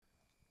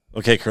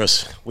Okay,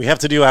 Chris, we have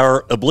to do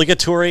our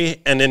obligatory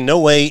and in no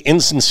way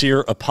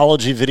insincere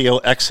apology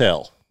video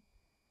exhale.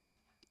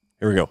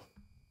 Here we go.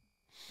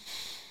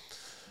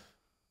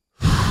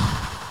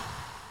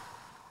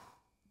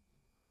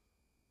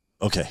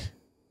 Okay.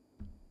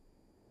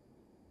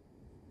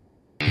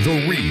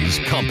 The Rees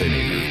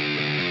Company.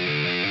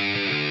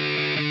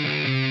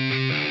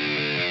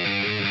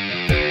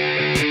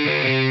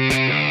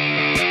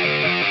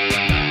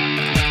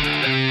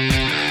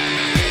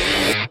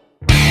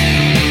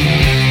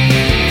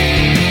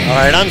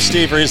 All right, I'm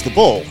Steve Rees, the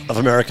Bull of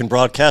American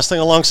Broadcasting,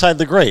 alongside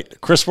the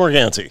great Chris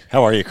Morganti.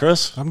 How are you,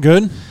 Chris? I'm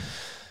good.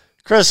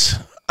 Chris,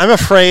 I'm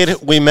afraid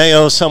we may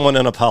owe someone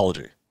an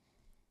apology.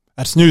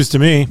 That's news to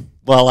me.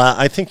 Well,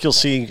 I think you'll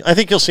see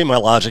my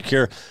logic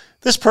here.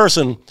 This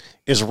person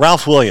is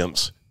Ralph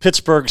Williams,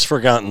 Pittsburgh's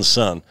forgotten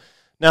son.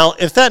 Now,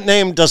 if that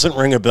name doesn't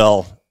ring a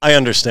bell, I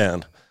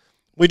understand.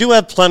 We do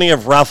have plenty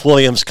of Ralph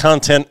Williams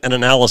content and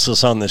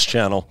analysis on this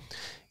channel.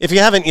 If you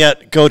haven't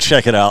yet, go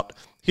check it out.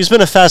 He's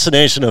been a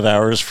fascination of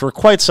ours for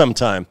quite some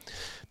time.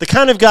 The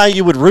kind of guy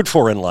you would root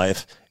for in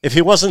life if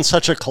he wasn't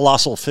such a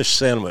colossal fish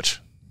sandwich.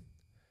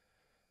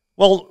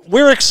 Well,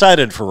 we're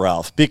excited for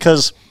Ralph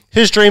because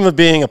his dream of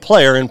being a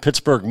player in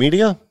Pittsburgh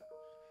media,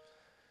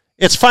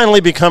 it's finally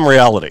become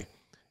reality.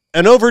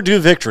 An overdue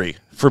victory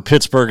for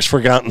Pittsburgh's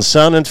forgotten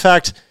son. In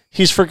fact,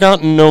 he's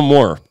forgotten no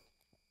more.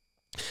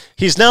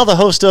 He's now the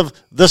host of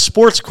The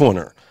Sports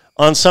Corner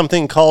on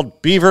something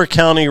called Beaver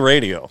County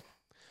Radio.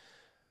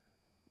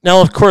 Now,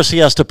 of course, he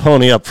has to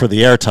pony up for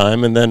the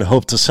airtime and then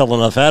hope to sell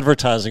enough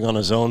advertising on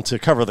his own to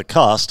cover the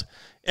cost.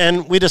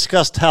 And we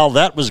discussed how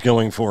that was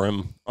going for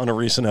him on a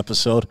recent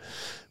episode.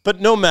 But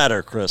no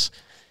matter, Chris,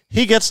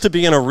 he gets to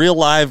be in a real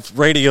live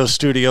radio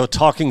studio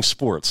talking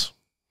sports.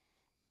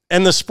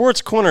 And the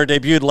Sports Corner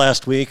debuted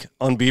last week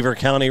on Beaver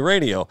County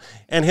Radio.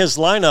 And his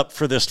lineup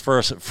for this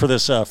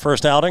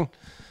first outing,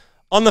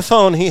 on the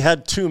phone he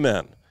had two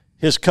men,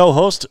 his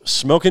co-host,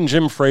 Smokin'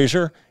 Jim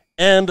Frazier,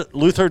 and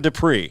Luther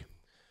Dupree.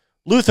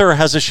 Luther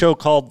has a show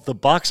called The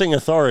Boxing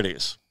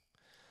Authorities.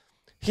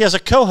 He has a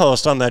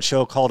co-host on that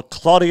show called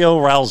Claudio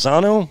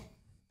Ralzano,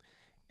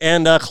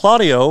 and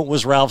Claudio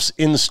was Ralph's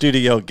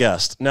in-studio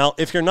guest. Now,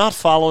 if you're not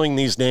following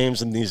these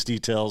names and these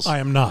details... I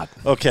am not.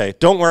 Okay,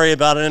 don't worry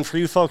about it. And for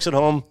you folks at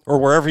home or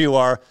wherever you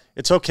are,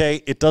 it's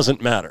okay. It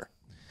doesn't matter.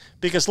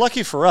 Because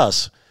lucky for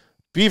us,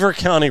 Beaver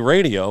County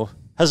Radio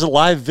has a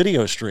live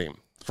video stream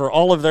for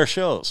all of their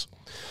shows.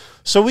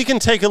 So we can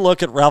take a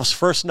look at Ralph's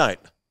first night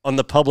on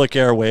the public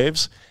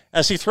airwaves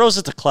as he throws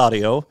it to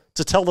Claudio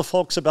to tell the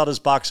folks about his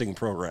boxing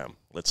program.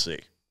 Let's see.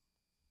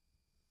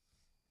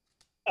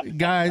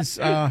 Guys,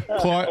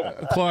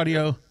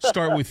 Claudio,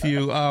 start with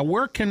you.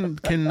 Where can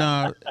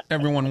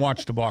everyone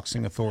watch the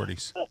Boxing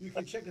Authorities? You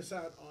can check us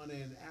out on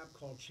an app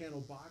called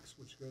Channel Box,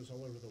 which goes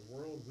all over the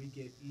world. We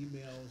get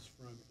emails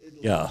from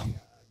Italy,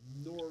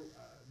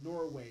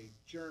 Norway,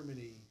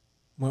 Germany.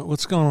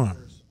 What's going on?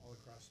 All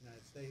across the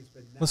United States,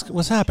 but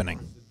What's happening?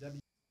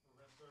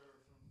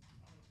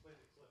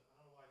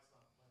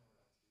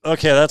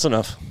 Okay, that's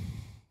enough.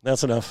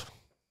 That's enough.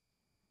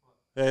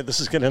 Hey, this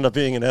is going to end up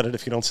being an edit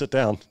if you don't sit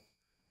down.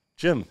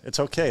 Jim,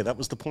 it's okay. That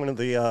was the point of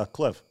the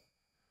clip.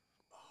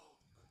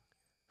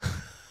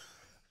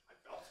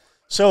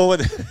 So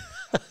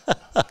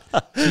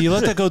You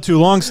let that go too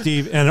long,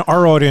 Steve, and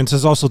our audience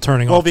is also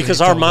turning off. Well, because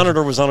our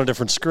monitor was on a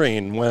different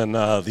screen when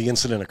the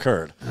incident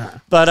occurred.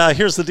 But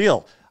here's the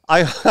deal.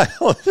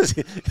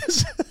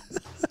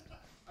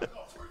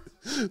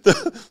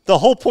 The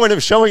whole point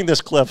of showing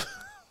this clip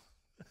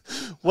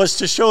was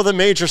to show the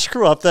major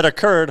screw-up that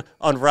occurred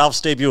on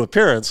Ralph's debut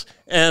appearance.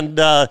 And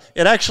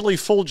it actually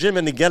fooled Jim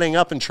into getting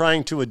up and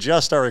trying to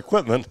adjust our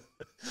equipment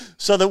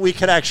so that we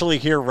could actually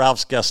hear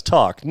Ralph's guest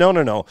talk.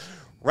 No.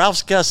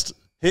 Ralph's guest,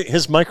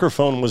 his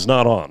microphone was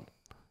not on.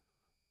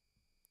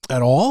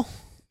 At all?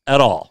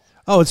 At all.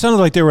 Oh, it sounded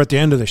like they were at the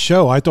end of the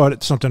show. I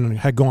thought something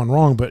had gone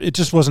wrong, but it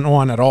just wasn't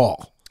on at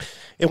all.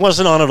 It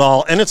wasn't on at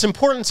all. And it's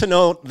important to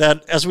note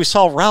that, as we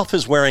saw, Ralph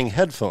is wearing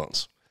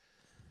headphones.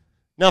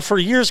 Now, for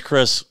years,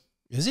 Chris...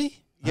 Is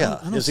he? Yeah.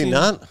 I don't Is see he him.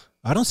 not?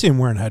 I don't see him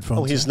wearing headphones.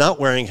 Oh, he's not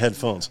wearing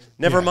headphones.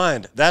 Never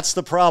mind. That's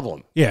the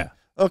problem. Yeah.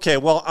 Okay,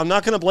 well, I'm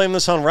not going to blame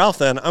this on Ralph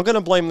then. I'm going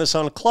to blame this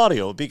on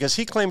Claudio because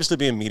he claims to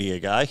be a media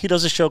guy. He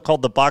does a show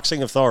called The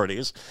Boxing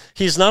Authorities.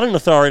 He's not an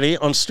authority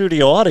on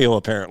studio audio,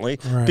 apparently,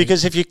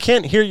 because if you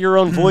can't hear your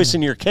own voice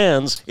in your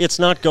cans, it's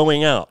not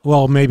going out.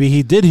 Well, maybe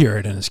he did hear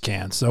it in his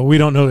cans, so we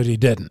don't know that he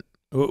didn't.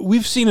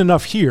 We've seen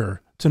enough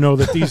here to know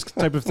that these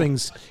type of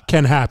things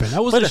can happen.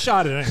 That wasn't a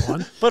shot at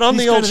anyone. But on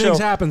these the kind old of show, things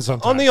happen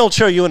sometimes. On the old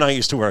show, you and I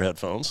used to wear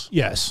headphones.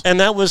 Yes. And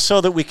that was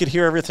so that we could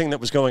hear everything that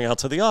was going out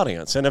to the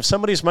audience. And if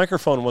somebody's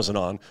microphone wasn't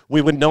on,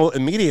 we would know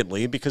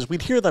immediately because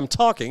we'd hear them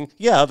talking.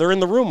 Yeah, they're in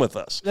the room with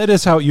us. That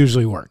is how it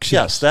usually works.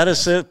 Yes, that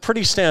is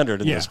pretty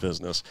standard in this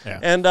business. Yeah.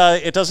 And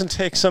it doesn't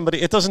take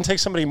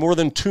somebody more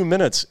than 2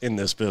 minutes in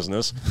this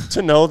business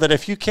to know that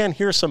if you can't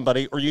hear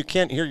somebody or you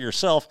can't hear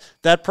yourself,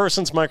 that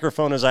person's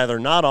microphone is either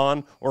not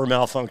on or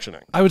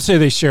malfunctioning. I would say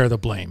they share the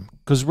blame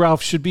because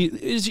Ralph should be.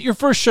 Is it your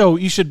first show?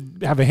 You should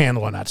have a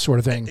handle on that sort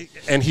of thing.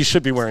 And he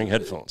should be wearing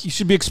headphones. You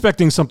should be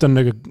expecting something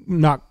to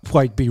not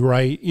quite be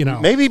right.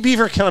 Maybe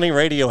Beaver County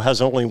Radio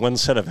has only one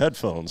set of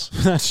headphones.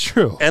 That's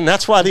true. And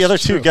that's why the other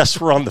two guests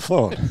were on the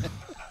phone.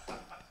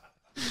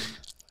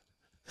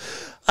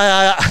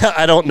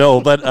 I don't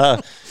know,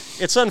 but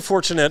it's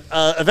unfortunate.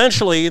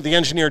 Eventually, the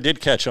engineer did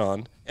catch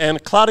on,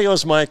 and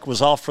Claudio's mic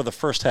was off for the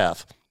first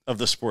half of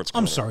the sports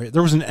corner. I'm sorry,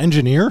 there was an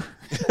engineer?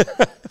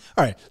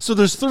 All right, so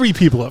there's 3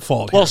 people at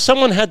fault here. Well,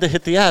 someone had to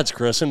hit the ads,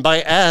 Chris, and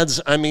by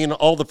ads, I mean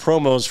all the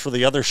promos for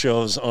the other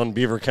shows on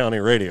Beaver County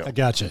Radio. I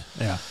gotcha,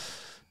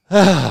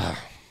 yeah.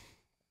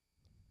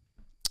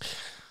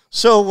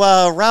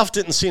 So Ralph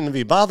didn't seem to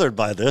be bothered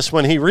by this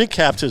when he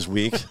recapped his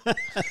week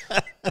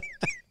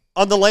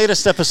on the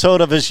latest episode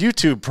of his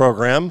YouTube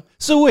program.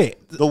 So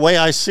wait. The Way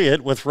I See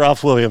It with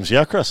Ralph Williams.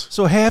 Yeah, Chris?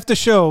 So half the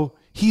show,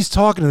 he's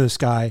talking to this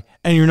guy,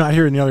 and you're not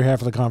hearing the other half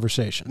of the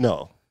conversation.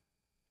 No.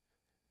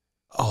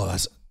 Oh,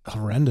 that's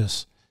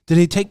horrendous. Did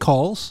he take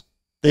calls?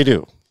 They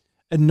do.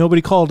 And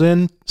nobody called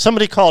in?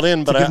 Somebody called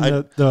in,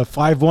 but the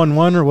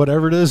 511 or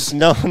whatever it is?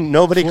 No,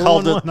 nobody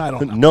called it. I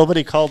don't know.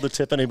 Nobody called to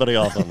tip anybody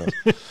off on this.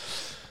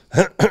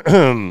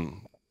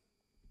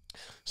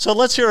 So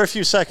let's hear a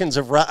few seconds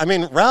of Ralph. I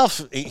mean,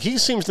 Ralph, he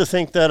seems to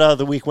think that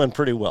the week went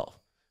pretty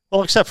well.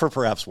 Well, except for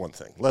perhaps one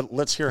thing.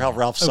 Let's hear how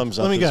Ralph sums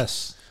up. Let me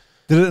guess.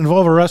 Did it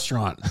involve a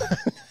restaurant?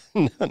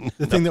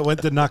 The thing that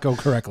did not go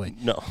correctly?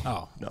 No.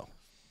 Oh. No.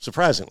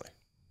 Surprisingly.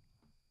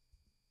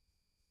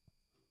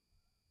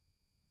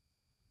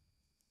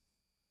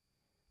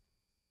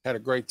 Had a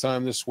great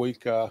time this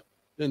week.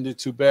 Didn't do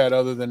too bad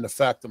other than the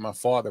fact that my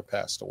father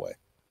passed away.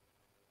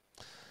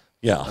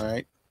 Yeah. All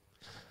right.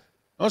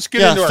 Let's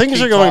get into our things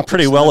key are going topics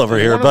pretty well tonight. over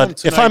here, One of but them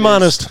if tonight I'm is-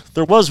 honest,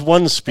 there was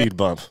one speed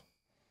bump.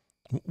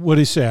 What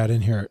did he say? I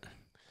didn't hear it.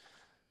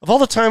 Of all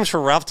the times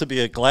for Ralph to be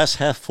a glass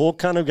half full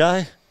kind of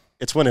guy,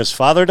 it's when his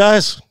father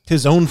dies.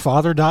 His own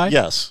father died?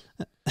 Yes.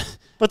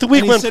 But the week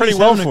And he went said pretty he's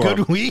well having for a him.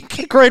 good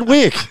week? Great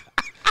week.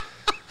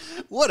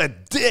 What a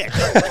dick.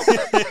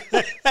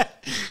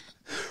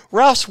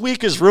 Ralph's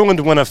week is ruined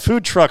when a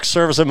food truck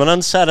serves him an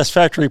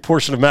unsatisfactory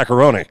portion of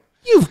macaroni.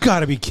 You've got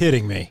to be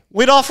kidding me.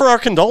 We'd offer our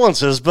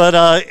condolences, but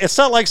it's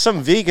not like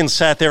some vegan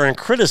sat there and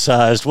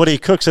criticized what he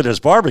cooks at his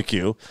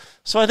barbecue.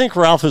 So I think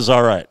Ralph is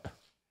all right.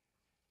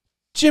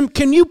 Jim,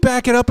 can you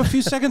back it up a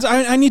few seconds?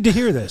 I need to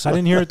hear this. I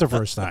didn't hear it the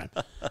first time.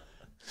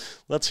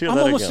 Let's hear I'm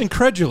that almost again.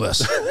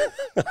 incredulous.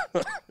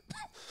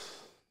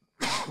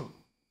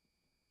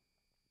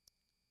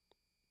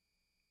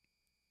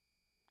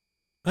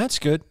 That's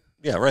good.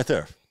 Yeah, right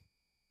there.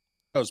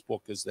 His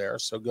book is there,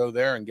 so go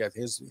there and get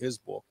his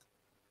book.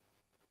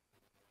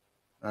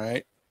 All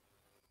right.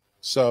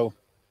 So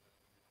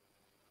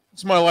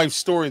it's my life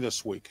story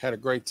this week. Had a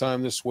great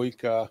time this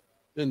week.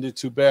 Didn't do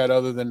too bad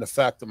other than the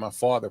fact that my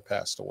father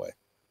passed away.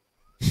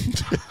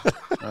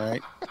 All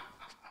right.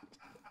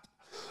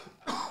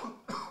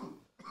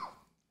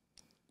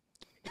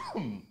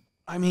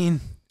 I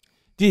mean,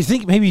 do you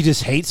think maybe he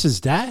just hates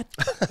his dad?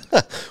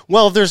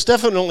 Well, there's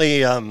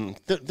definitely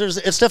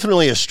it's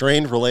definitely a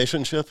strained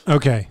relationship,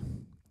 Okay.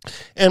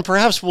 and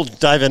perhaps we'll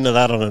dive into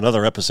that on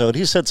another episode.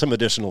 He said some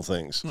additional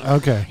things,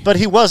 Okay. but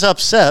he was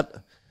upset.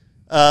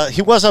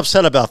 He was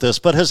upset about this,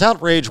 but his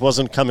outrage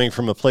wasn't coming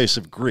from a place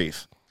of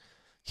grief.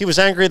 He was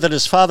angry that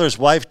his father's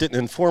wife didn't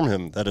inform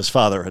him that his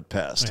father had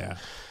passed. Yeah.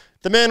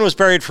 The man was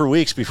buried for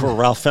weeks before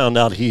Ralph found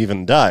out he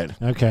even died.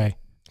 Okay.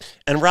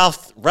 And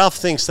Ralph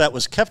thinks that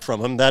was kept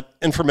from him. That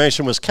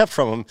information was kept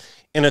from him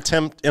in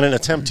an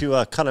attempt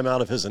to cut him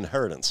out of his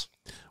inheritance.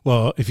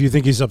 Well, if you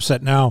think he's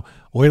upset now,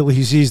 wait till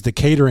he sees the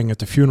catering at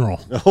the funeral.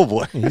 Oh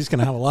boy! He's going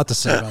to have a lot to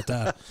say about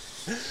that.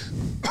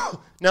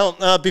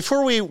 Now,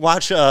 before we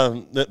watch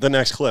the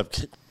next clip,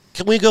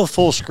 can we go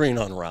full screen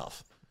on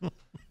Ralph?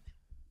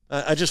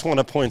 I just want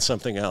to point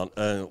something out.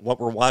 What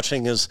we're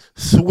watching is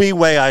The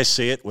Way I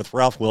See It with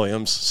Ralph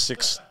Williams,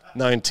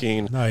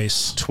 6/19/23.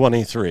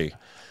 Nice.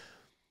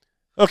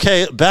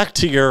 Okay, back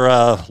to your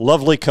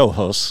lovely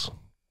co-hosts.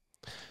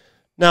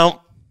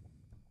 Now,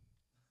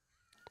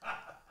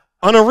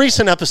 on a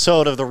recent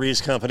episode of The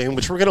Rees Company,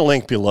 which we're going to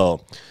link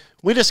below,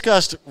 we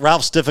discussed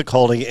Ralph's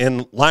difficulty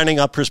in lining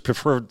up his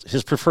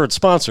preferred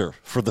sponsor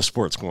for the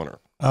Sports Corner.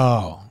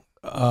 Oh,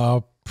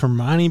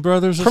 Permani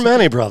Brothers? Or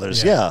Permani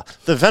Brothers, yeah.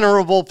 The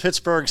venerable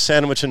Pittsburgh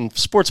sandwich and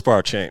sports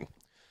bar chain.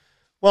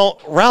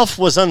 Well, Ralph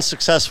was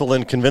unsuccessful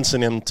in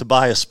convincing him to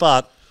buy a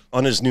spot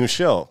on his new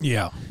show.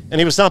 Yeah.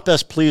 And he was not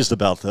best pleased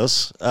about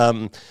this.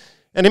 And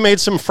he made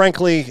some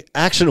frankly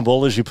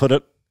actionable, as you put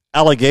it,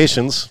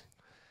 allegations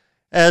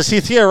as he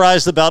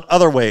theorized about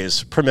other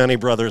ways Permani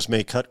Brothers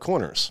may cut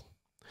corners.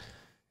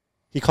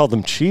 He called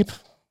them cheap.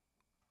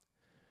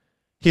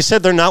 He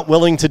said they're not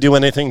willing to do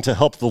anything to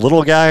help the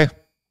little guy.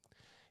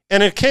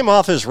 And it came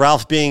off as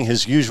Ralph being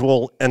his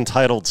usual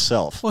entitled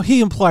self. Well, he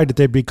implied that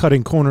they'd be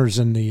cutting corners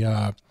in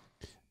the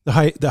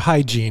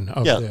hygiene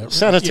of the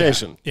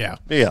sanitation. Yeah.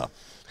 Yeah.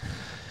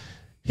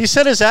 He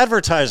said his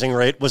advertising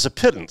rate was a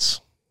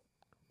pittance.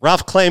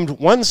 Ralph claimed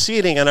one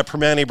seating at a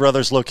Permani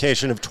Brothers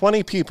location of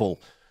 20 people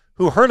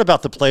who heard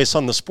about the place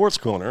on the Sports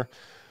Corner,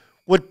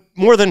 would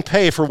more than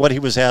pay for what he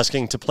was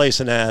asking to place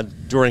an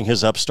ad during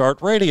his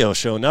upstart radio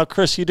show. Now,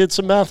 Chris, you did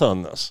some math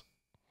on this.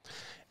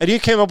 And you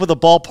came up with a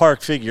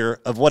ballpark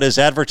figure of what his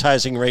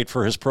advertising rate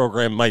for his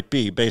program might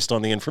be based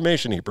on the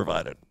information he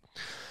provided.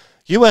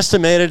 You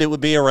estimated it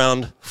would be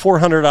around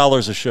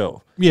 $400 a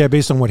show. Yeah,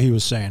 based on what he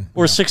was saying.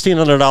 Or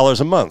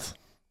 $1,600 a month.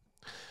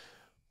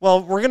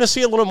 Well, we're going to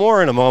see a little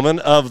more in a moment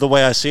of the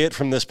way I see it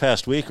from this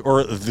past week,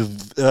 or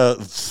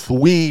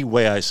the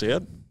way I see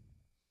it,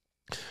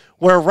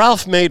 where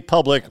Ralph made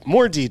public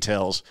more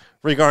details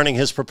regarding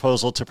his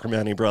proposal to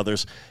Primanti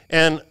Brothers.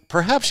 And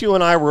perhaps you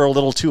and I were a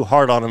little too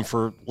hard on him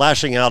for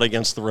lashing out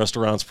against the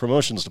restaurant's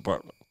promotions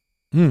department.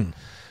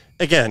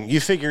 Again, you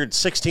figured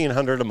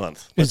 $1,600 a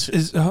month.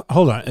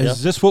 Hold on.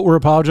 Is this what we're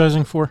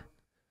apologizing for?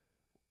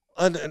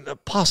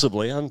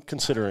 Possibly. I'm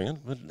considering it.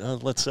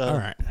 But let's. All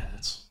right.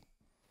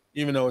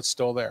 Even though it's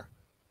still there.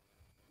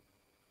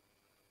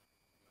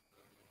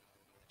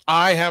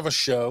 I have a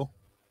show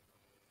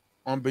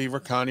on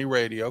Beaver County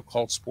Radio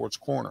called Sports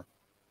Corner.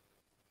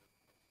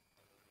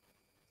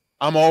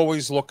 I'm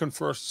always looking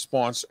for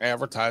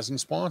advertising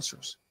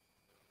sponsors.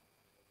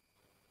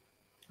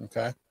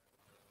 Okay?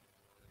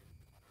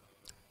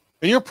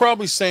 And you're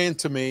probably saying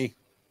to me,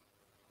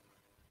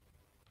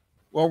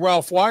 well,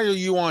 Ralph, why are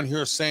you on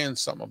here saying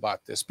something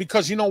about this?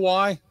 Because you know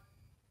why?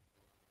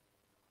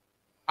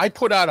 I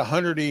put out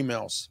 100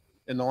 emails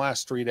in the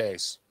last 3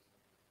 days.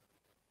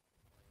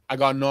 I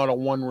got not a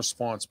one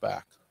response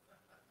back.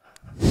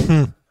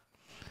 Not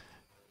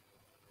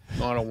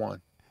a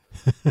one.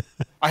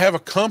 I have a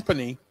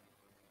company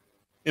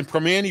in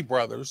Primanti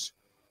Brothers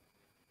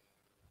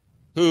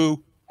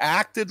who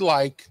acted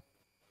like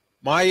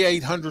my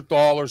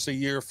 $800 a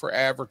year for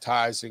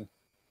advertising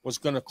was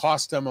going to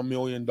cost them $1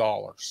 million.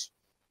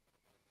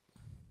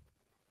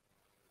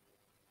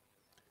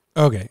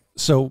 Okay,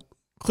 so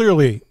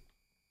clearly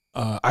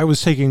I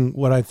was taking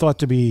what I thought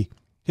to be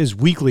his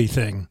weekly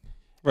thing.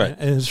 Right.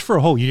 And it's for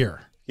a whole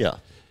year. Yeah.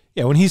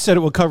 Yeah, when he said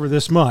it would cover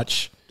this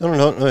much,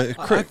 No.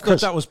 I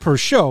thought that was per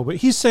show, but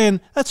he's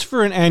saying that's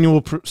for an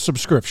annual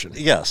subscription.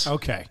 Yes.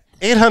 Okay.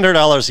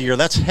 $800 a year,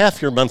 that's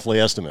half your monthly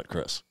estimate,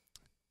 Chris.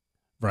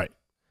 Right.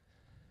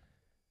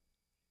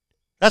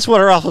 That's what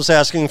Ralph was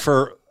asking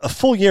for a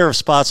full year of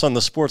spots on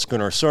the Sports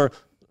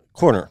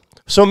Corner.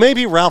 So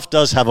maybe Ralph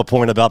does have a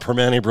point about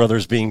Primanti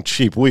Brothers being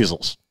cheap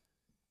weasels.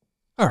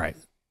 All right.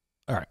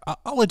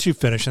 I'll let you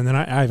finish, and then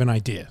I have an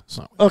idea.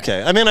 So.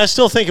 Okay. I mean, I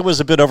still think it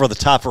was a bit over the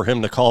top for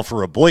him to call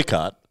for a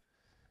boycott,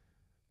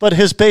 but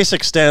his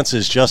basic stance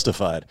is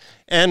justified.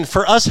 And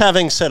for us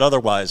having said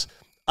otherwise,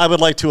 I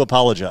would like to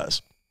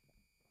apologize.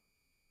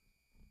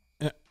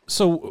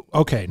 So,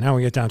 okay, now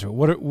we get down to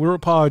it. We're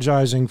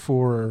apologizing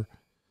for.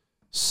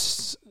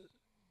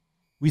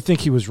 We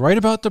think he was right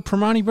about the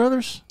Primanti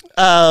Brothers?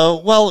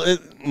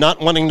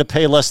 Not wanting to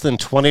pay less than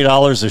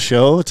 $20 a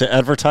show to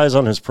advertise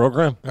on his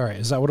program. All right,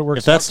 is that what it works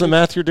If that's out the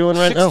math you're doing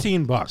right now?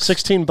 $16.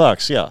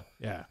 $16,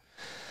 yeah.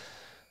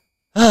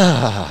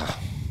 Yeah.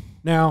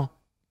 Now,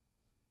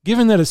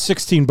 given that it's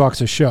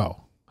 $16 a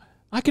show,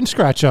 I can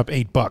scratch up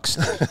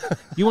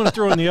 $8. You want to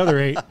throw in the other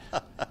 8?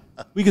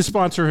 We can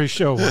sponsor his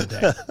show one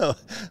day.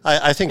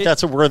 I think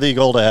that's a worthy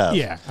goal to have.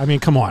 Yeah, I mean,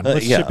 come on,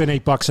 let's chip in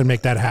 $8 and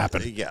make that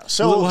happen. Yeah,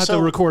 we'll have to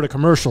record a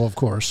commercial, of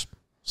course.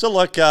 So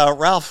look,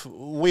 Ralph,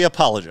 we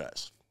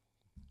apologize.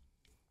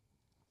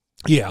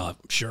 Yeah,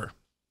 sure.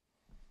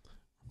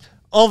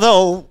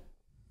 Although,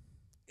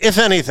 if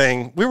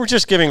anything, we were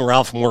just giving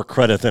Ralph more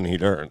credit than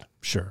he'd earned.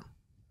 Sure.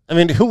 I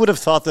mean, who would have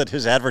thought that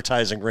his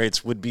advertising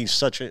rates would be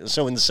so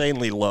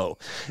insanely low?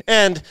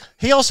 And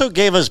he also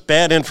gave us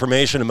bad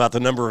information about the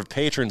number of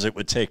patrons it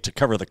would take to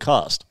cover the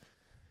cost.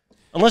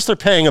 Unless they're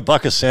paying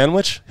 $1 a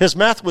sandwich, his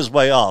math was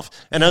way off.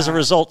 And as a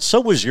result,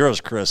 so was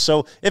yours, Chris.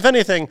 So if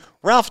anything,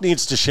 Ralph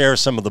needs to share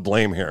some of the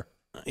blame here.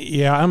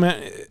 Yeah,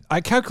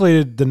 I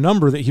calculated the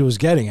number that he was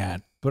getting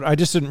at, but I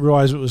just didn't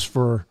realize it was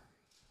for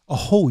a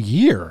whole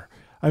year.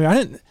 I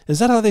mean, is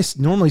that how they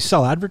normally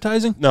sell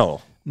advertising?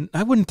 No.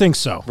 I wouldn't think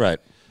so. Right.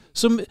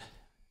 So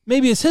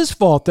maybe it's his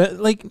fault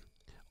that,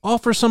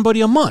 offer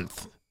somebody a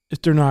month if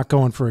they're not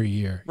going for a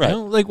year. Right. You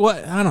know? Like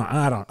what? I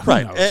don't.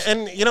 Right.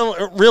 And,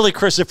 really,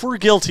 Chris, if we're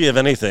guilty of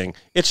anything,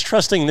 it's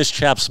trusting this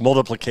chap's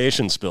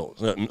multiplication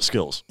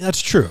skills.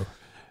 That's true.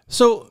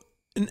 So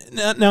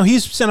now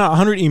he's sent out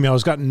 100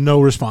 emails, got no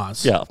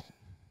response. Yeah.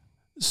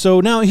 So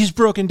now he's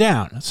broken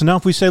down. So now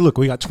if we say, look,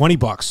 we got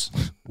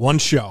 $20, one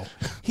show,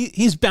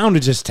 he's bound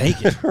to just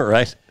take it.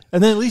 Right.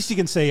 And then at least he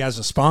can say as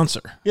a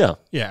sponsor. Yeah.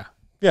 Yeah.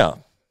 Yeah.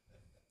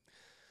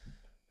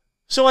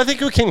 So I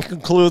think we can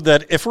conclude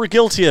that if we're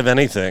guilty of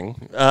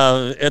anything,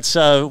 it's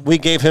we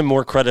gave him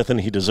more credit than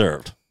he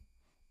deserved.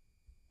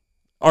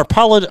 Our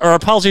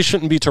apology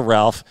shouldn't be to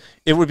Ralph.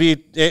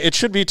 It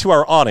should be to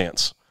our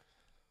audience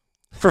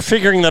for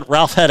figuring that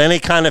Ralph had any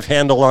kind of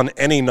handle on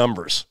any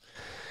numbers.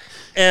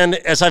 And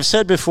as I've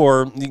said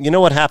before, you know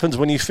what happens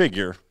when you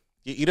figure?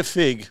 You eat a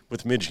fig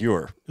with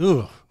Midge-Ure.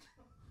 Ooh.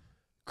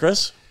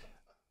 Chris?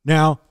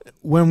 Now,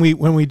 when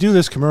we do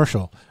this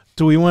commercial,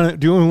 do we want to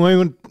do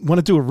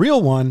a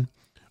real one,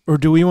 or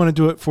do we want to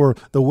do it for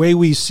The Way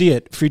We See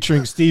It,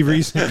 featuring Steve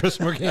Reese and Chris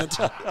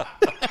Morganti?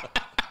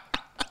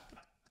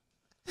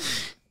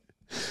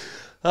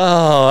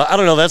 Oh, I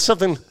don't know. That's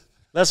something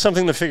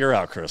to figure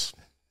out, Chris.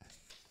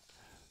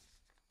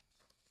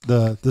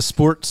 The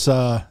sports.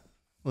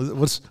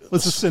 What's the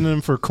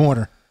synonym for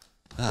corner?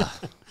 All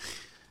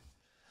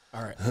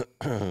right.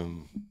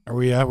 Are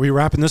we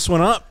wrapping this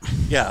one up?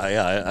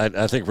 Yeah.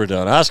 I think we're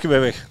done. Ask you,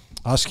 baby.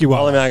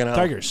 Oskiwawa Tigers.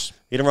 Tigers.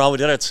 Idem Raw, we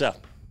did it, Seth.